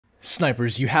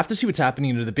Snipers, you have to see what's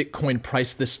happening to the Bitcoin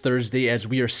price this Thursday as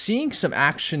we are seeing some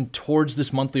action towards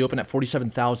this monthly open at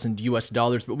 47,000 US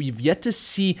dollars, but we've yet to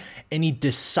see any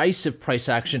decisive price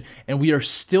action, and we are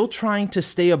still trying to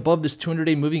stay above this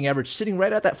 200-day moving average, sitting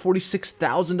right at that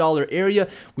 $46,000 area.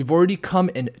 We've already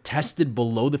come and tested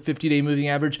below the 50-day moving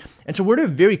average, and so we're at a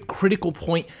very critical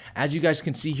point, as you guys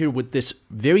can see here, with this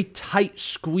very tight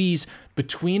squeeze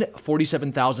between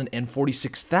 47,000 and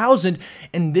 46,000,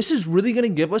 and this is really going to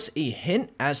give us a hint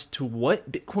as to what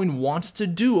Bitcoin wants to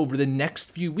do over the next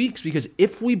few weeks, because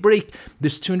if we break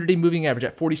this 200-day moving average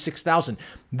at 46,000,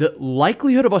 the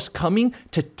likelihood of us coming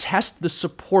to test the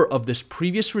support of this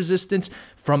previous resistance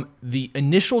from the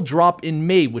initial drop in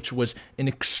May, which was an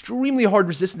extremely hard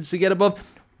resistance to get above.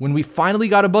 When we finally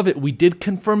got above it, we did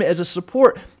confirm it as a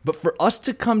support, but for us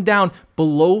to come down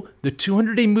below the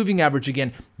 200-day moving average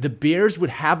again, the bears would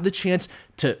have the chance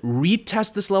to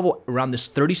retest this level around this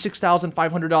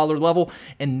 $36,500 level,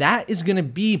 and that is going to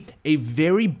be a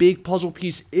very big puzzle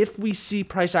piece if we see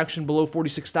price action below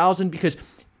 46,000, because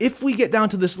if we get down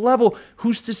to this level,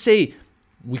 who's to say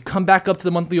we come back up to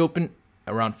the monthly open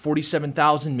around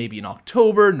 47,000, maybe in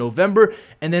October, November,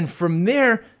 and then from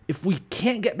there, if we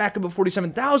can't get back above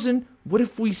 47,000, what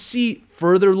if we see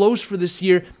further lows for this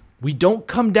year? We don't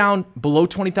come down below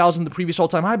 20,000, the previous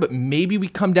all-time high, but maybe we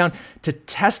come down to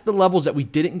test the levels that we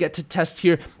didn't get to test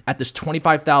here at this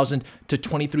 $25,000 to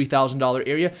 $23,000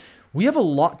 area. We have a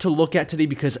lot to look at today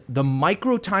because the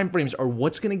micro timeframes are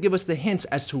what's going to give us the hints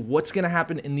as to what's going to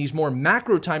happen in these more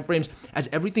macro timeframes as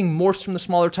everything morphs from the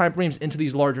smaller timeframes into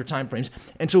these larger timeframes.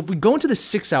 And so if we go into the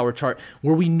 6-hour chart,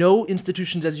 where we know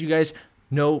institutions, as you guys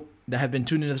know that have been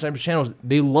tuned into the Snipers channels,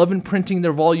 they love imprinting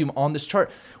their volume on this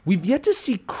chart. We've yet to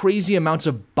see crazy amounts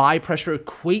of buy pressure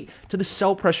equate to the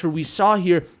sell pressure we saw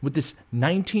here with this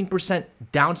 19%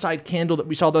 downside candle that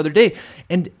we saw the other day.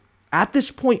 And at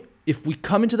this point, if we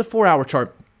come into the 4-hour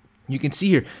chart, you can see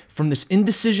here from this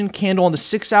indecision candle on the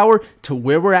 6-hour to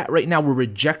where we're at right now, we're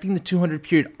rejecting the 200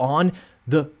 period on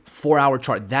the 4-hour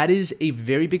chart. That is a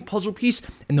very big puzzle piece,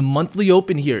 and the monthly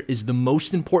open here is the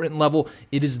most important level.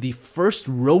 It is the first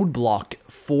roadblock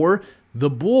for the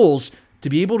bulls to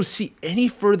be able to see any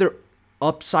further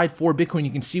upside for Bitcoin.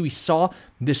 You can see we saw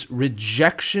this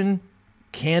rejection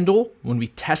candle when we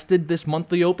tested this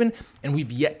monthly open, and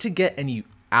we've yet to get any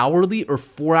hourly or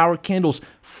 4-hour candles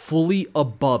fully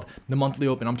above the monthly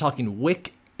open. I'm talking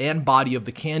wick and body of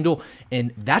the candle,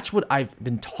 and that's what I've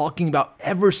been talking about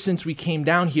ever since we came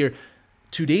down here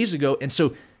 2 days ago. And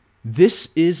so this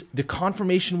is the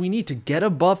confirmation we need to get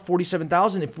above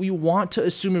 47,000. If we want to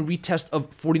assume a retest of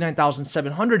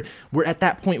 49,700, we're at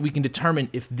that point we can determine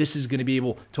if this is going to be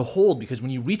able to hold, because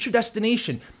when you reach your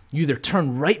destination, you either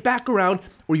turn right back around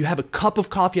or you have a cup of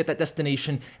coffee at that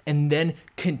destination and then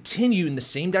continue in the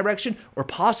same direction, or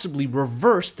possibly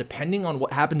reverse depending on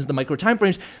what happens in the micro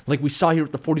timeframes, like we saw here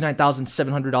with the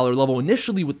 $49,700 level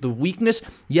initially with the weakness.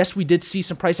 Yes, we did see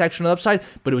some price action on the upside,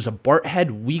 but it was a Bart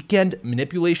head weekend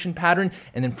manipulation pattern,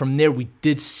 and then from there we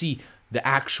did see the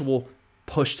actual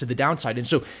push to the downside. And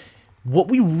so what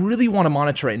we really want to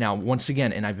monitor right now, once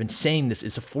again, and I've been saying this,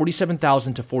 is a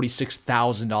 $47,000 to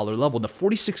 $46,000 level. The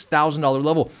 $46,000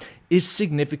 level is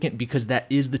significant because that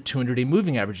is the 200-day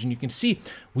moving average. And you can see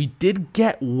we did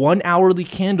get one hourly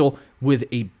candle with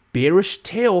a bearish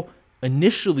tail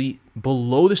initially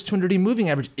below this 200-day moving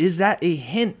average. Is that a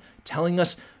hint telling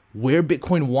us where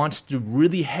Bitcoin wants to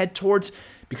really head towards?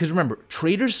 Because remember,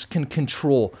 traders can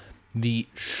control the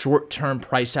short-term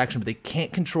price action, but they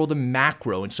can't control the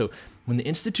macro. And so when the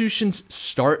institutions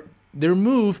start their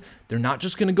move, they're not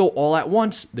just going to go all at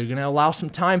once. They're going to allow some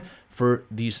time for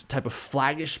these type of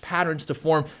flaggish patterns to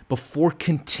form before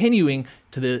continuing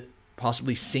to the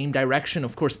possibly same direction.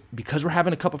 Of course, because we're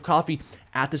having a cup of coffee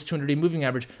at this 200-day moving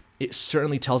average, it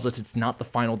certainly tells us it's not the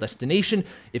final destination.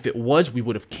 If it was, we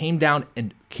would have came down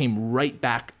and came right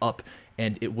back up,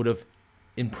 and it would have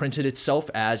imprinted itself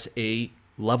as a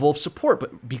level of support.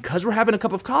 But because we're having a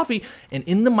cup of coffee and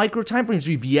in the micro timeframes,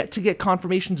 we've yet to get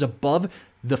confirmations above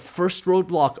the first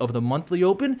roadblock of the monthly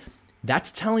open.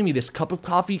 That's telling me this cup of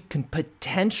coffee can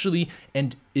potentially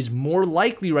and is more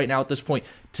likely right now at this point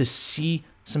to see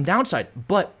some downside.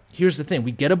 But here's the thing,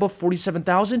 we get above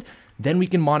 47,000, then we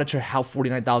can monitor how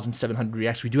 49,700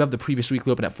 reacts. We do have the previous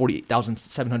weekly open at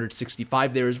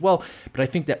 48,765 there as well, but I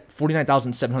think that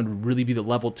 49,700 would really be the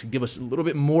level to give us a little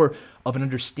bit more of an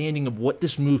understanding of what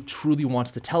this move truly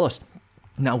wants to tell us.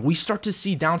 Now, we start to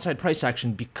see downside price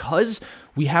action because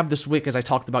we have this wick, as I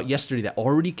talked about yesterday, that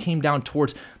already came down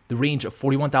towards the range of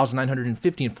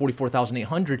 41,950 and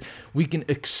 44,800. We can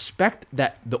expect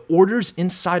that the orders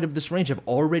inside of this range have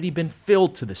already been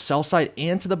filled to the sell side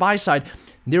and to the buy side.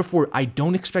 Therefore, I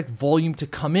don't expect volume to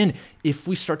come in if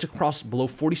we start to cross below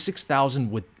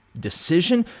 46,000 with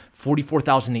decision.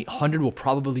 44,800 will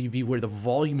probably be where the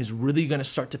volume is really going to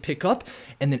start to pick up.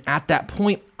 And then at that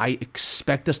point, I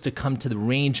expect us to come to the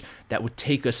range that would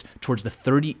take us towards the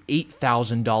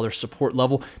 $38,000 support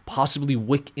level, possibly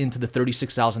wick into the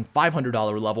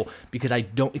 $36,500 level, because I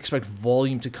don't expect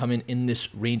volume to come in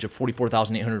this range of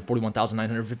 44,800,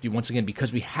 41,950 once again,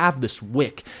 because we have this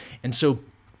wick. And so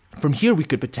from here, we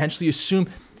could potentially assume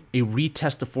a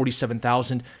retest of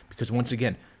 47,000, because once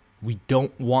again, we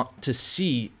don't want to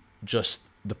see just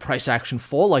the price action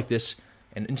fall like this,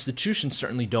 and institutions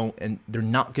certainly don't, and they're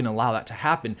not going to allow that to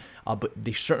happen, but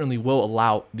they certainly will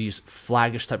allow these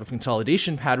flaggish type of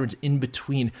consolidation patterns in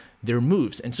between their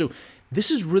moves. And so this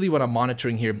is really what I'm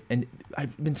monitoring here, and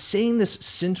I've been saying this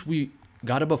since we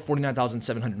got above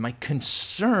 49,700. My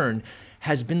concern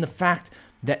has been the fact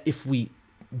that if we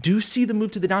do see the move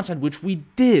to the downside, which we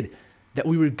did, that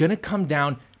we were going to come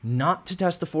down not to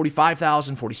test the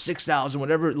 45,000, 46,000,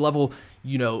 whatever level,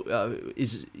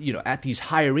 is, at these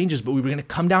higher ranges, but we were going to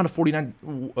come down to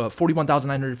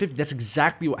 41,950. That's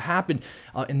exactly what happened.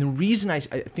 And the reason I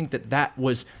think that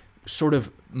was sort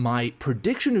of my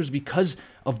prediction was because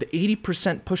of the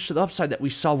 80% push to the upside that we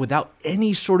saw without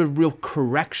any sort of real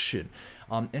correction.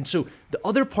 And so the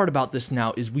other part about this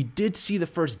now is we did see the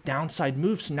first downside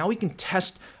move. So now we can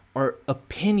test our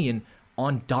opinion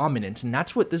on dominance, and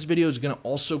that's what this video is going to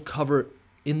also cover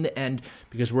in the end,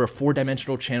 because we're a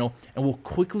 4-dimensional channel, and we'll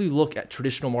quickly look at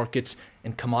traditional markets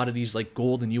and commodities like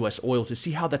gold and US oil to see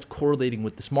how that's correlating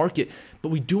with this market. But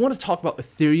we do want to talk about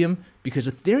Ethereum, because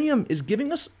Ethereum is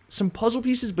giving us some puzzle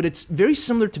pieces, but it's very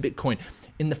similar to Bitcoin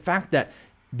in the fact that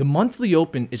the monthly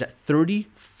open is at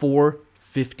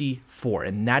 34.54,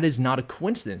 and that is not a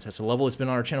coincidence. That's a level that's been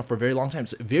on our channel for a very long time.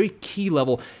 It's a very key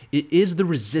level. It is the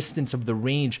resistance of the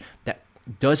range that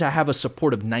does have a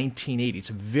support of 1980. It's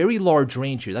a very large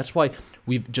range here. That's why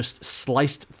we've just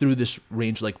sliced through this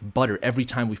range like butter every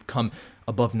time we've come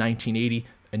above 1980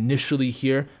 initially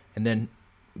here, and then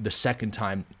the second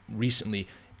time recently,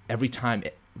 every time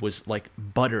it was like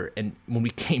butter, and when we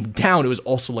came down, it was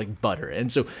also like butter.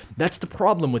 And so that's the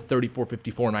problem with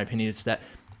 34.54 in my opinion. It's that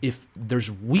if there's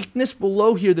weakness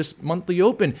below here, this monthly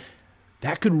open,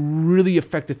 that could really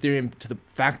affect Ethereum to the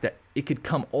fact that it could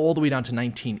come all the way down to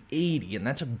 1980, and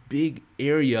that's a big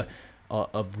area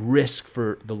of risk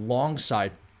for the long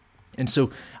side. And so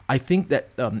I think that,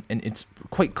 and it's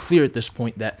quite clear at this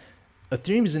point that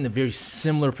Ethereum is in a very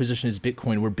similar position as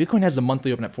Bitcoin, where Bitcoin has a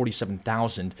monthly open at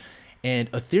 47,000,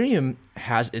 and Ethereum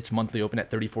has its monthly open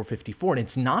at 34.54, and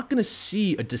it's not going to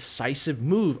see a decisive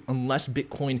move unless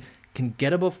Bitcoin can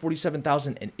get above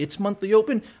 47,000 and its monthly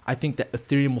open. I think that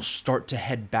Ethereum will start to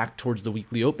head back towards the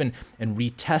weekly open and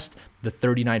retest the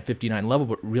 39.59 level,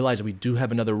 but realize that we do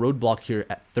have another roadblock here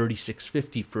at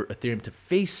 36.50 for Ethereum to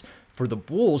face for the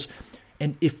bulls.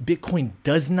 And if Bitcoin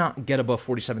does not get above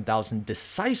 47,000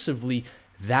 decisively,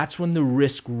 that's when the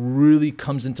risk really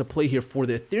comes into play here for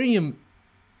the Ethereum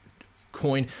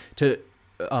coin to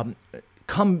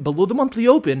come below the monthly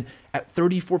open at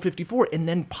 34.54 and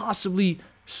then possibly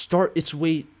start its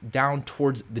way down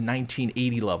towards the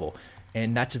 1980 level.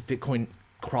 And that's if Bitcoin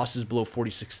crosses below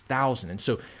 46,000. And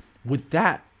so with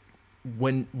that,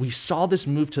 when we saw this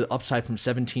move to the upside from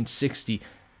 1760,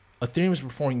 Ethereum is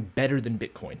performing better than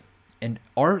Bitcoin. And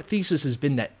our thesis has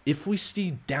been that if we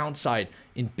see downside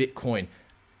in Bitcoin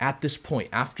at this point,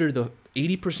 after the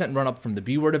 80% run up from the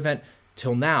B-word event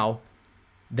till now,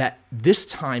 that this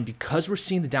time, because we're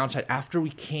seeing the downside after we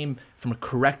came from a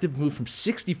corrective move from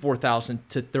 64,000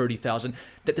 to 30,000,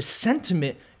 that the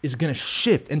sentiment is going to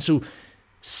shift. And so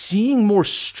seeing more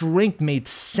strength made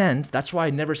sense. That's why I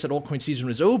never said altcoin season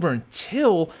was over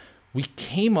until we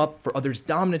came up for others'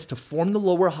 dominance to form the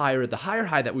lower high or the higher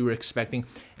high that we were expecting.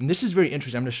 And this is very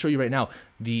interesting. I'm going to show you right now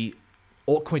the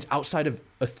altcoins outside of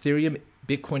Ethereum,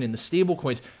 Bitcoin, and the stable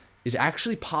coins is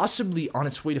actually possibly on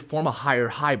its way to form a higher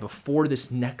high before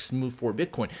this next move for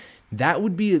Bitcoin. That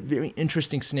would be a very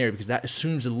interesting scenario because that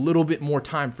assumes a little bit more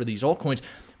time for these altcoins,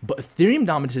 but Ethereum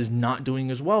dominance is not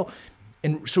doing as well.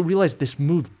 And so realize this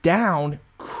move down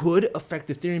could affect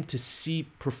Ethereum to see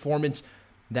performance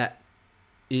that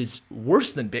is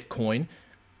worse than Bitcoin.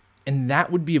 And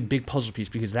that would be a big puzzle piece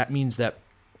because that means that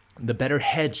the better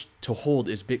hedge to hold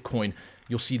is Bitcoin.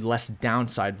 You'll see less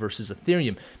downside versus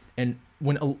Ethereum. And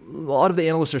when a lot of the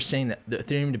analysts are saying that the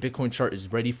Ethereum to Bitcoin chart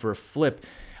is ready for a flip,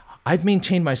 I've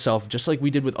maintained myself, just like we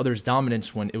did with others'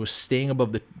 dominance when it was staying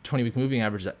above the 20-week moving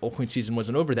average, that altcoin season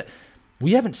wasn't over, that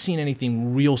we haven't seen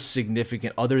anything real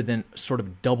significant other than sort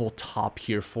of double top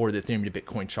here for the Ethereum to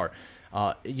Bitcoin chart.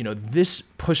 This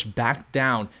push back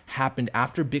down happened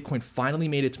after Bitcoin finally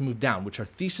made its move down, which our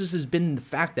thesis has been the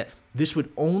fact that this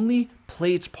would only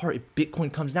play its part if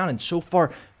Bitcoin comes down. And so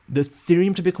far, the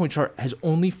Ethereum to Bitcoin chart has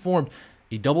only formed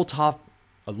a double top,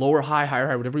 a lower high, higher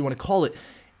high, whatever you want to call it.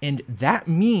 And that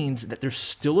means that there's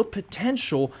still a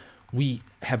potential. We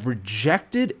have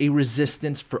rejected a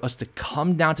resistance for us to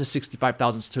come down to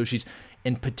 65,000 Satoshis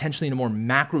and potentially in a more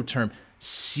macro term,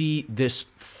 see this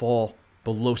fall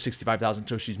below 65,000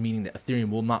 Satoshis, meaning that Ethereum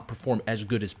will not perform as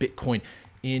good as Bitcoin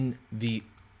in the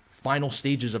final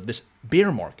stages of this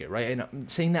bear market, right? And I'm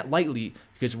saying that lightly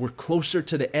because we're closer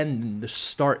to the end than the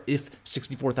start if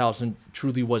 64,000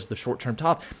 truly was the short-term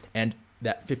top and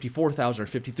that 54,000 or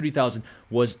 53,000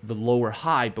 was the lower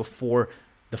high before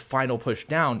the final push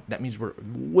down. That means we're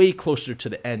way closer to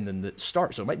the end than the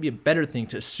start. So it might be a better thing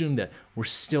to assume that we're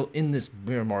still in this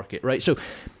bear market, right? So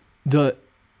the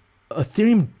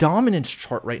Ethereum dominance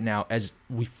chart right now, as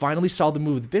we finally saw the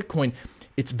move with Bitcoin,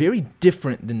 it's very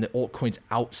different than the altcoins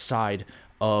outside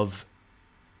of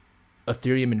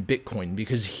Ethereum and Bitcoin,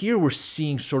 because here we're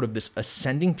seeing sort of this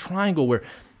ascending triangle where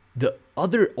the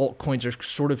other altcoins are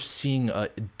sort of seeing a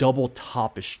double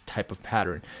topish type of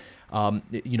pattern.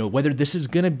 Whether this is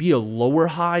going to be a lower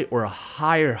high or a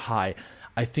higher high,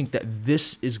 I think that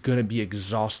this is going to be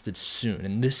exhausted soon.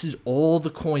 And this is all the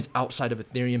coins outside of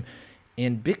Ethereum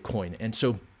and Bitcoin. And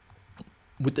so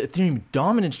with the Ethereum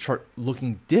dominance chart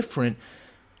looking different,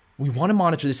 we want to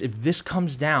monitor this. If this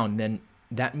comes down, then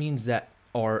that means that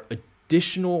our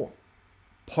additional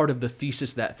part of the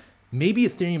thesis that maybe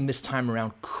Ethereum this time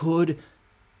around could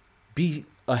be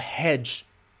a hedge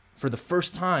for the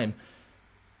first time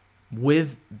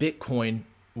with Bitcoin,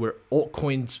 where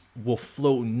altcoins will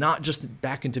flow not just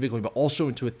back into Bitcoin, but also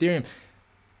into Ethereum.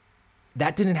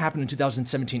 That didn't happen in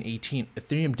 2017-18.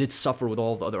 Ethereum did suffer with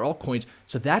all the other altcoins.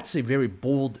 So that's a very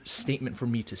bold statement for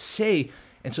me to say.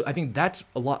 And so I think that's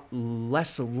a lot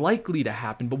less likely to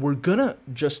happen, but we're going to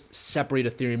just separate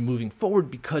Ethereum moving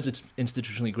forward because it's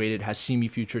institutionally graded, has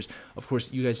CME futures. Of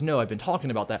course, you guys know I've been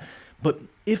talking about that. But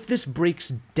if this breaks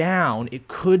down, it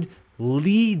could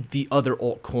lead the other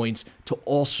altcoins to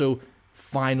also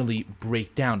finally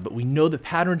break down. But we know the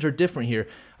patterns are different here.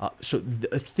 So the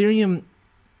Ethereum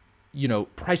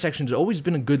price action has always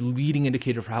been a good leading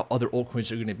indicator for how other altcoins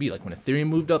are going to be. Like when Ethereum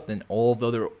moved up, then all the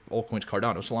other altcoins,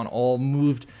 Cardano, Solana, all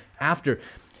moved after.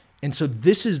 And so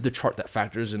this is the chart that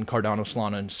factors in Cardano,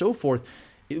 Solana, and so forth.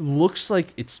 It looks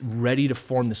like it's ready to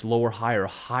form this lower high or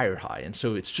higher high. And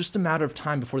so it's just a matter of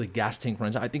time before the gas tank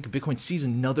runs out. I think if Bitcoin sees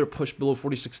another push below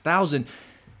 46,000,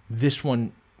 this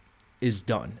one is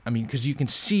done. I mean, because you can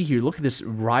see here, look at this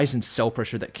rise in sell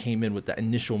pressure that came in with that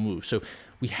initial move. So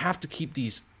we have to keep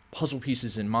these puzzle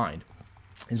pieces in mind.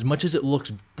 As much as it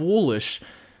looks bullish,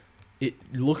 it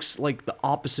looks like the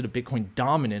opposite of Bitcoin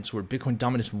dominance, where Bitcoin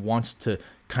dominance wants to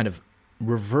kind of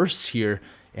reverse here.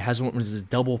 It has what is this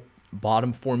double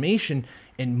bottom formation.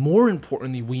 And more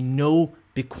importantly, we know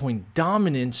Bitcoin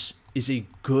dominance is a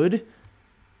good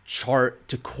chart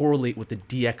to correlate with the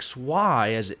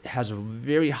DXY, as it has a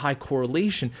very high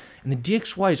correlation. And the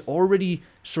DXY is already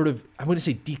sort of, I wouldn't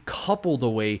say decoupled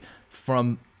away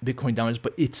from Bitcoin dominance,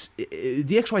 but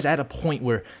DXY is at a point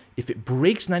where if it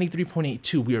breaks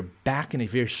 93.82, we are back in a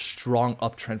very strong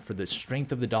uptrend for the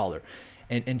strength of the dollar.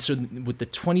 And so with the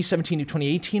 2017 to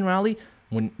 2018 rally,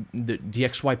 when the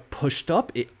DXY pushed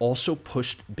up, it also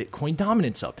pushed Bitcoin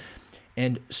dominance up.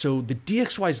 And so the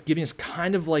DXY is giving us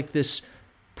kind of like this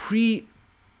precursor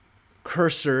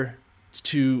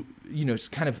to,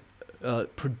 kind of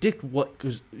predict what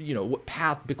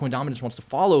path Bitcoin dominance wants to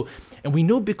follow. And we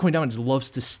know Bitcoin dominance loves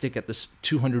to stick at this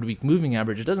 200-week moving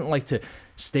average. It doesn't like to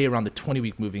stay around the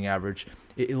 20-week moving average.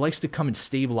 It likes to come and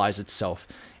stabilize itself.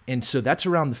 And so that's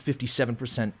around the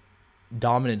 57%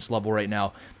 dominance level right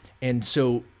now. And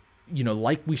so,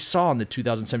 like we saw in the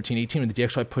 2017-18 when the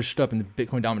DXY pushed up and the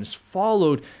Bitcoin dominance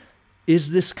followed, is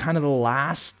this kind of the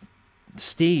last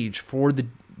stage for the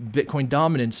Bitcoin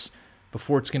dominance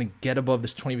before it's going to get above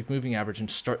this 20-week moving average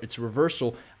and start its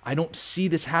reversal? I don't see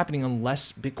this happening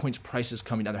unless Bitcoin's price is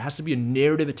coming down. There has to be a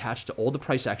narrative attached to all the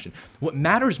price action. What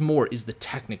matters more is the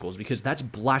technicals, because that's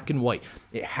black and white.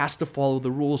 It has to follow the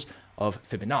rules of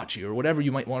Fibonacci or whatever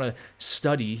you might want to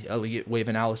study, Elliott wave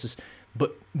analysis.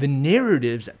 But the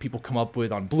narratives that people come up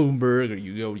with on Bloomberg, or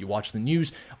you watch the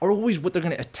news, are always what they're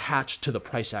going to attach to the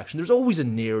price action. There's always a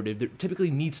narrative. There typically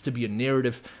needs to be a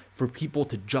narrative for people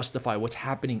to justify what's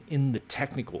happening in the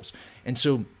technicals. And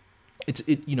so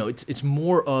it's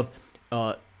more of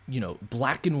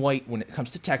black and white when it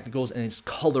comes to technicals, and it's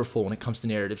colorful when it comes to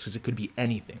narratives, because it could be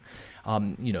anything.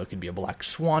 It could be a black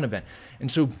swan event. And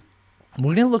so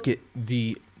we're going to look at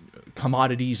the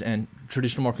commodities and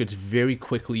traditional markets very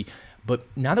quickly. But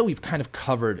now that we've kind of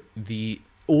covered the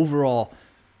overall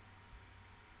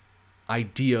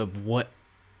idea of what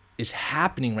is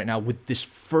happening right now with this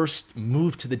first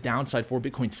move to the downside for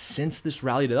Bitcoin since this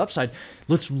rally to the upside,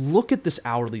 let's look at this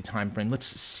hourly time frame. Let's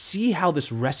see how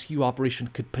this rescue operation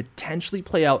could potentially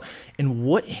play out and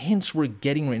what hints we're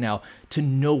getting right now to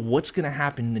know what's going to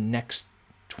happen in the next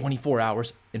 24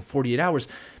 hours and 48 hours,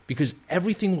 because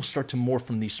everything will start to morph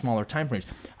from these smaller time frames.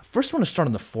 First, I want to start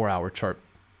on the 4-hour chart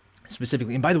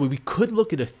specifically. And by the way, we could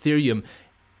look at Ethereum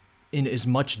in as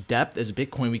much depth as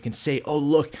Bitcoin. We can say, oh,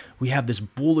 look, we have this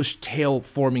bullish tail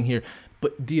forming here.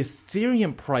 But the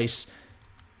Ethereum price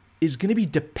is going to be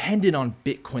dependent on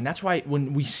Bitcoin. That's why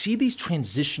when we see these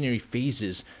transitionary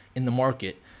phases in the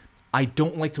market, I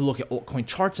don't like to look at altcoin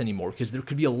charts anymore, because there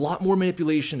could be a lot more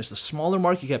manipulation. It's a smaller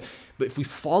market cap. But if we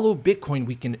follow Bitcoin,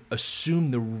 we can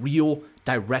assume the real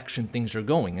direction things are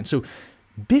going. And so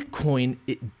Bitcoin,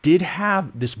 it did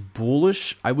have this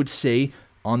bullish, I would say,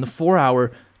 on the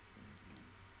 4-hour,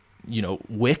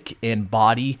 wick and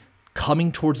body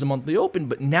coming towards the monthly open.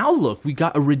 But now look, we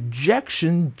got a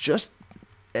rejection just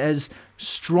as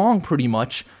strong pretty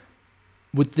much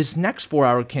with this next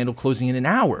 4-hour candle closing in an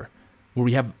hour, where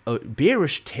we have a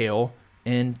bearish tail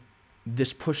and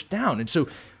this push down. And so,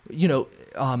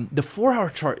 the 4-hour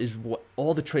chart is what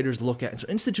all the traders look at. And so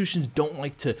institutions don't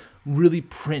like to really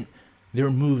print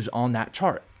their moves on that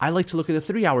chart. I like to look at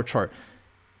the 3-hour chart.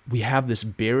 We have this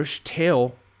bearish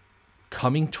tail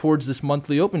coming towards this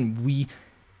monthly open. We,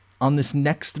 on this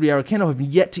next 3-hour candle, have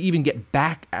yet to even get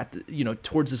back at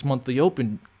towards this monthly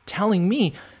open, telling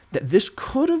me that this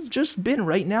could have just been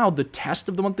right now the test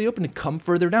of the monthly open to come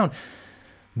further down.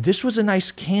 This was a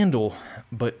nice candle,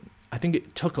 but I think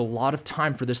it took a lot of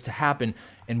time for this to happen.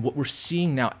 And what we're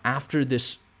seeing now after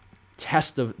this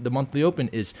test of the monthly open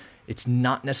is it's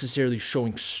not necessarily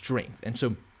showing strength. And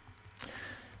so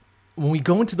when we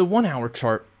go into the 1-hour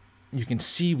chart, you can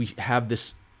see we have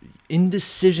this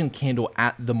indecision candle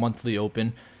at the monthly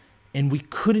open, and we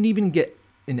couldn't even get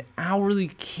an hourly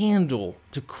candle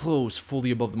to close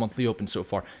fully above the monthly open so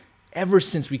far ever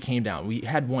since we came down. We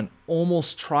had one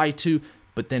almost try to,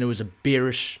 but then it was a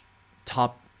bearish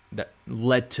top that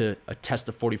led to a test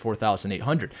of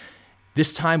 44,800.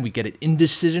 This time we get an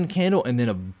indecision candle and then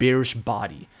a bearish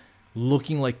body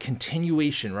looking like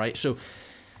continuation, right? So,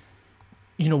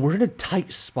 we're in a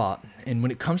tight spot. And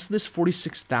when it comes to this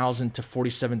 $46,000 to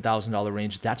 $47,000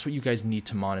 range, that's what you guys need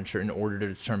to monitor in order to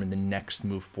determine the next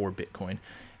move for Bitcoin.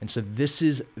 And so this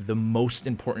is the most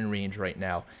important range right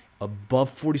now. Above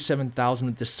 47,000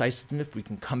 with decisiveness, if we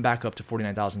can come back up to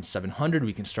 49,700,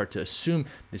 we can start to assume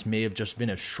this may have just been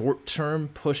a short-term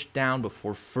push down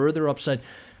before further upside.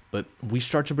 But we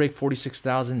start to break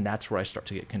 46,000, that's where I start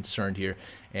to get concerned here.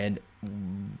 And,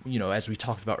 as we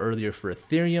talked about earlier for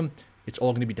Ethereum, it's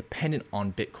all going to be dependent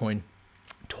on Bitcoin.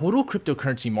 Total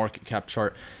cryptocurrency market cap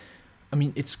chart. I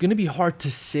mean, it's going to be hard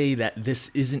to say that this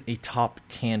isn't a top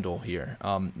candle here.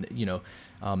 And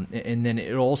then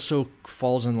it also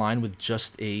falls in line with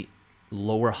just a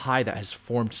lower high that has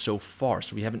formed so far.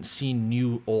 So we haven't seen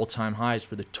new all-time highs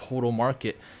for the total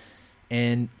market.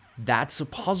 And that's a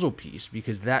puzzle piece,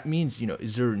 because that means,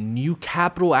 is there new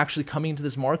capital actually coming into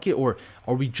this market, or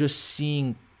are we just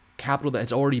seeing capital that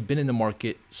has already been in the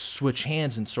market switch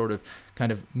hands and sort of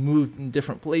kind of move in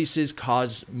different places,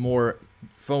 cause more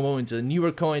FOMO into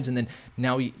newer coins, and then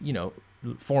now we,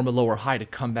 form a lower high to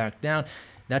come back down?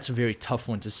 That's a very tough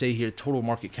one to say here. Total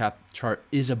market cap chart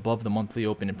is above the monthly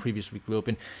open and previous weekly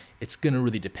open. It's going to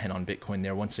really depend on Bitcoin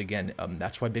there. Once again,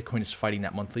 that's why Bitcoin is fighting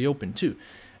that monthly open too.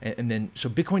 And then, so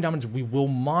Bitcoin dominance, we will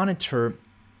monitor.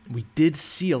 We did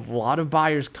see a lot of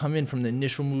buyers come in from the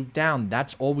initial move down.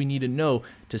 That's all we need to know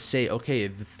to say, okay,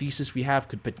 the thesis we have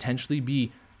could potentially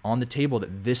be on the table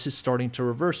that this is starting to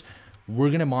reverse. We're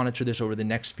going to monitor this over the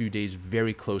next few days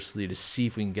very closely to see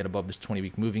if we can get above this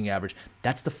 20-week moving average.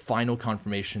 That's the final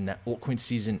confirmation that altcoin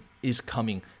season is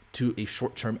coming to a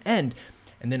short-term end.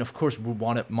 And then, of course, we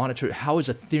want to monitor how is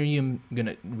Ethereum going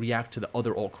to react to the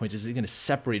other altcoins. Is it going to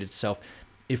separate itself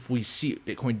if we see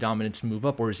Bitcoin dominance move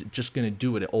up, or is it just going to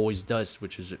do what it always does,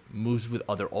 which is it moves with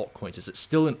other altcoins? Is it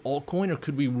still an altcoin, or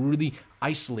could we really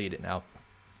isolate it now?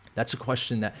 That's a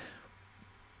question that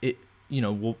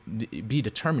will be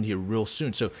determined here real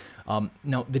soon. So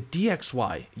now the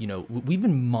DXY, we've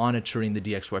been monitoring the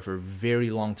DXY for a very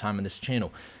long time on this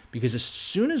channel, because as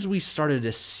soon as we started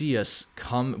to see us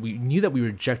come, we knew that we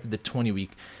rejected the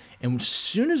 20-week. And as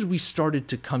soon as we started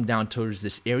to come down towards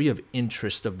this area of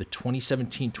interest of the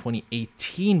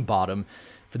 2017-2018 bottom,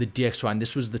 for the DXY, and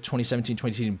this was the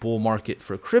 2017-2018 bull market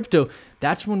for crypto,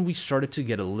 that's when we started to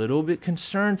get a little bit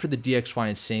concerned for the DXY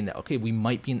and saying that, okay, we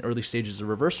might be in early stages of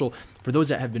reversal. For those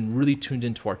that have been really tuned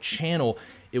into our channel,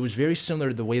 it was very similar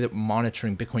to the way that we're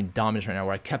monitoring Bitcoin dominance right now,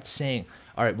 where I kept saying,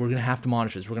 all right, we're going to have to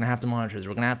monitor this, we're going to have to monitor this,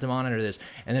 we're going to have to monitor this.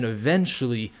 And then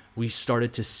eventually we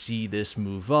started to see this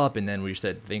move up, and then we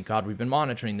said, thank God we've been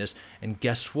monitoring this. And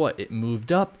guess what? It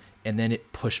moved up, and then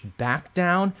it pushed back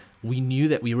down. We knew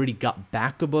that we already got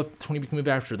back above 20-week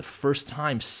moving average for the first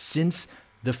time since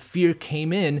the fear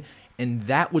came in, and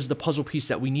that was the puzzle piece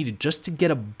that we needed. Just to get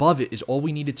above it is all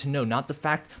we needed to know, not the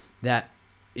fact that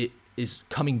it is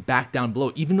coming back down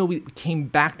below. Even though we came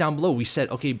back down below, we said,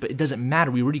 okay, but it doesn't matter.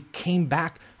 We already came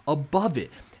back above it.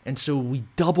 And so we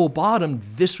double bottomed.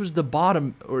 This was the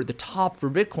bottom or the top for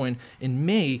Bitcoin in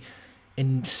May.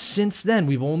 And since then,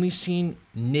 we've only seen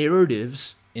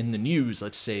narratives in the news,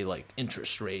 let's say like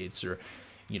interest rates or,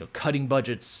 cutting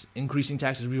budgets, increasing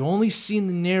taxes. We've only seen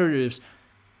the narratives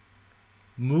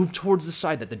move towards the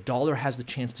side that the dollar has the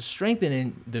chance to strengthen,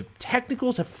 and the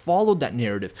technicals have followed that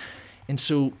narrative. And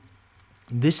so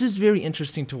this is very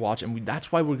interesting to watch, and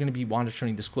that's why we're going to be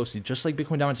monitoring this closely. Just like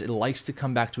Bitcoin dominance, it likes to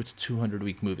come back to its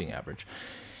 200-week moving average.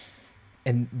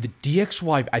 And the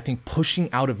DXY, I think,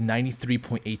 pushing out of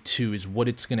 93.82 is what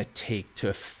it's going to take to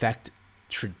affect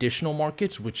traditional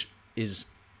markets, which is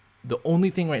the only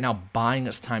thing right now buying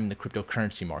us time in the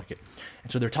cryptocurrency market.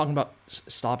 And so they're talking about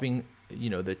stopping,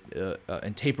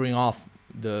 and tapering off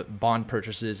the bond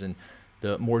purchases and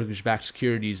the mortgage-backed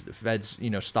securities. The Feds,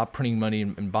 stop printing money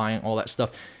and buying all that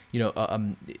stuff.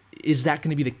 Is that going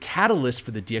to be the catalyst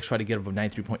for the DXY to get above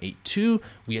 93.82?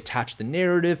 We attach the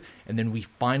narrative, and then we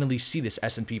finally see this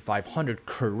S&P 500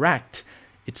 correct.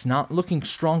 It's not looking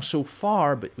strong so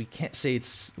far, but we can't say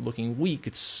it's looking weak.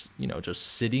 It's, just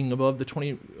sitting above the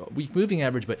 20-week moving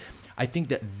average. But I think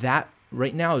that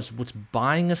right now is what's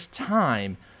buying us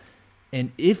time.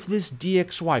 And if this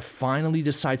DXY finally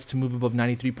decides to move above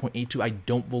 93.82, I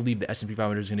don't believe the S&P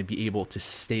 500 is going to be able to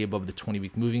stay above the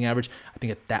 20-week moving average. I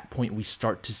think at that point we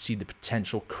start to see the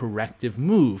potential corrective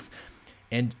move.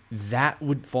 And that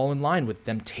would fall in line with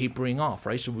them tapering off,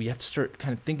 right? So we have to start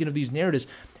kind of thinking of these narratives.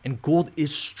 And gold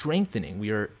is strengthening. We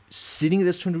are sitting at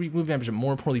this 200-week moving average, and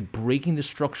more importantly, breaking the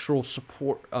structural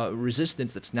support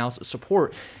resistance that's now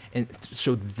support. And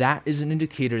so that is an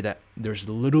indicator that there's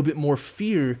a little bit more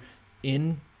fear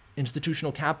in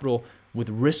institutional capital with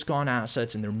risk on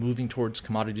assets, and they're moving towards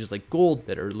commodities like gold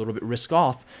that are a little bit risk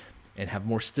off and have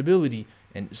more stability.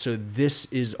 And so this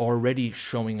is already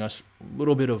showing us a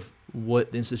little bit of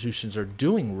what the institutions are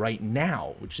doing right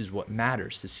now, which is what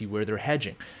matters to see where they're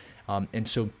hedging. And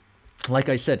so, like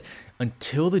I said,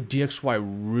 until the DXY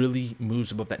really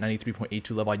moves above that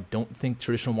 93.82 level, I don't think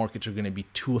traditional markets are going to be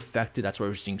too affected. That's why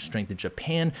we're seeing strength in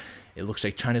Japan. It looks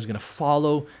like China's going to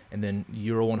follow, and then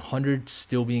Euro 100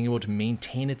 still being able to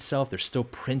maintain itself. They're still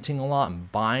printing a lot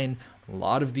and buying a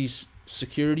lot of these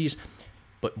securities.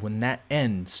 But when that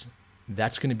ends,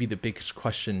 that's going to be the biggest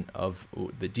question of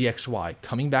the DXY.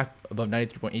 Coming back above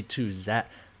 93.82, is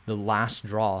that the last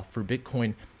draw for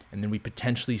Bitcoin? And then we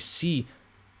potentially see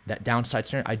that downside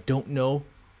scenario. I don't know,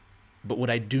 but what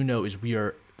I do know is we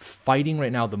are fighting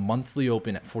right now the monthly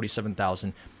open at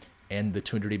 47,000 and the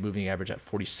 200-day moving average at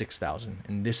 46,000.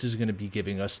 And this is going to be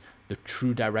giving us the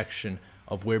true direction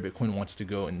of where Bitcoin wants to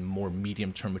go in more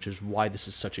medium term, which is why this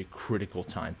is such a critical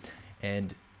time.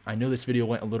 And I know this video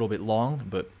went a little bit long,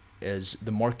 but as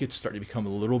the markets start to become a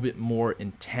little bit more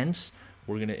intense,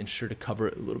 we're going to ensure to cover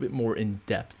it a little bit more in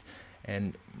depth.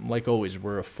 And like always,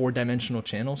 we're a 4-dimensional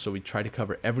channel, so we try to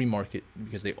cover every market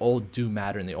because they all do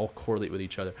matter and they all correlate with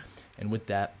each other. And with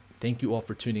that, thank you all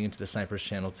for tuning into the Snipers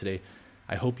channel today.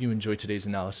 I hope you enjoyed today's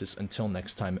analysis. Until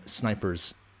next time,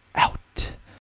 Snipers out.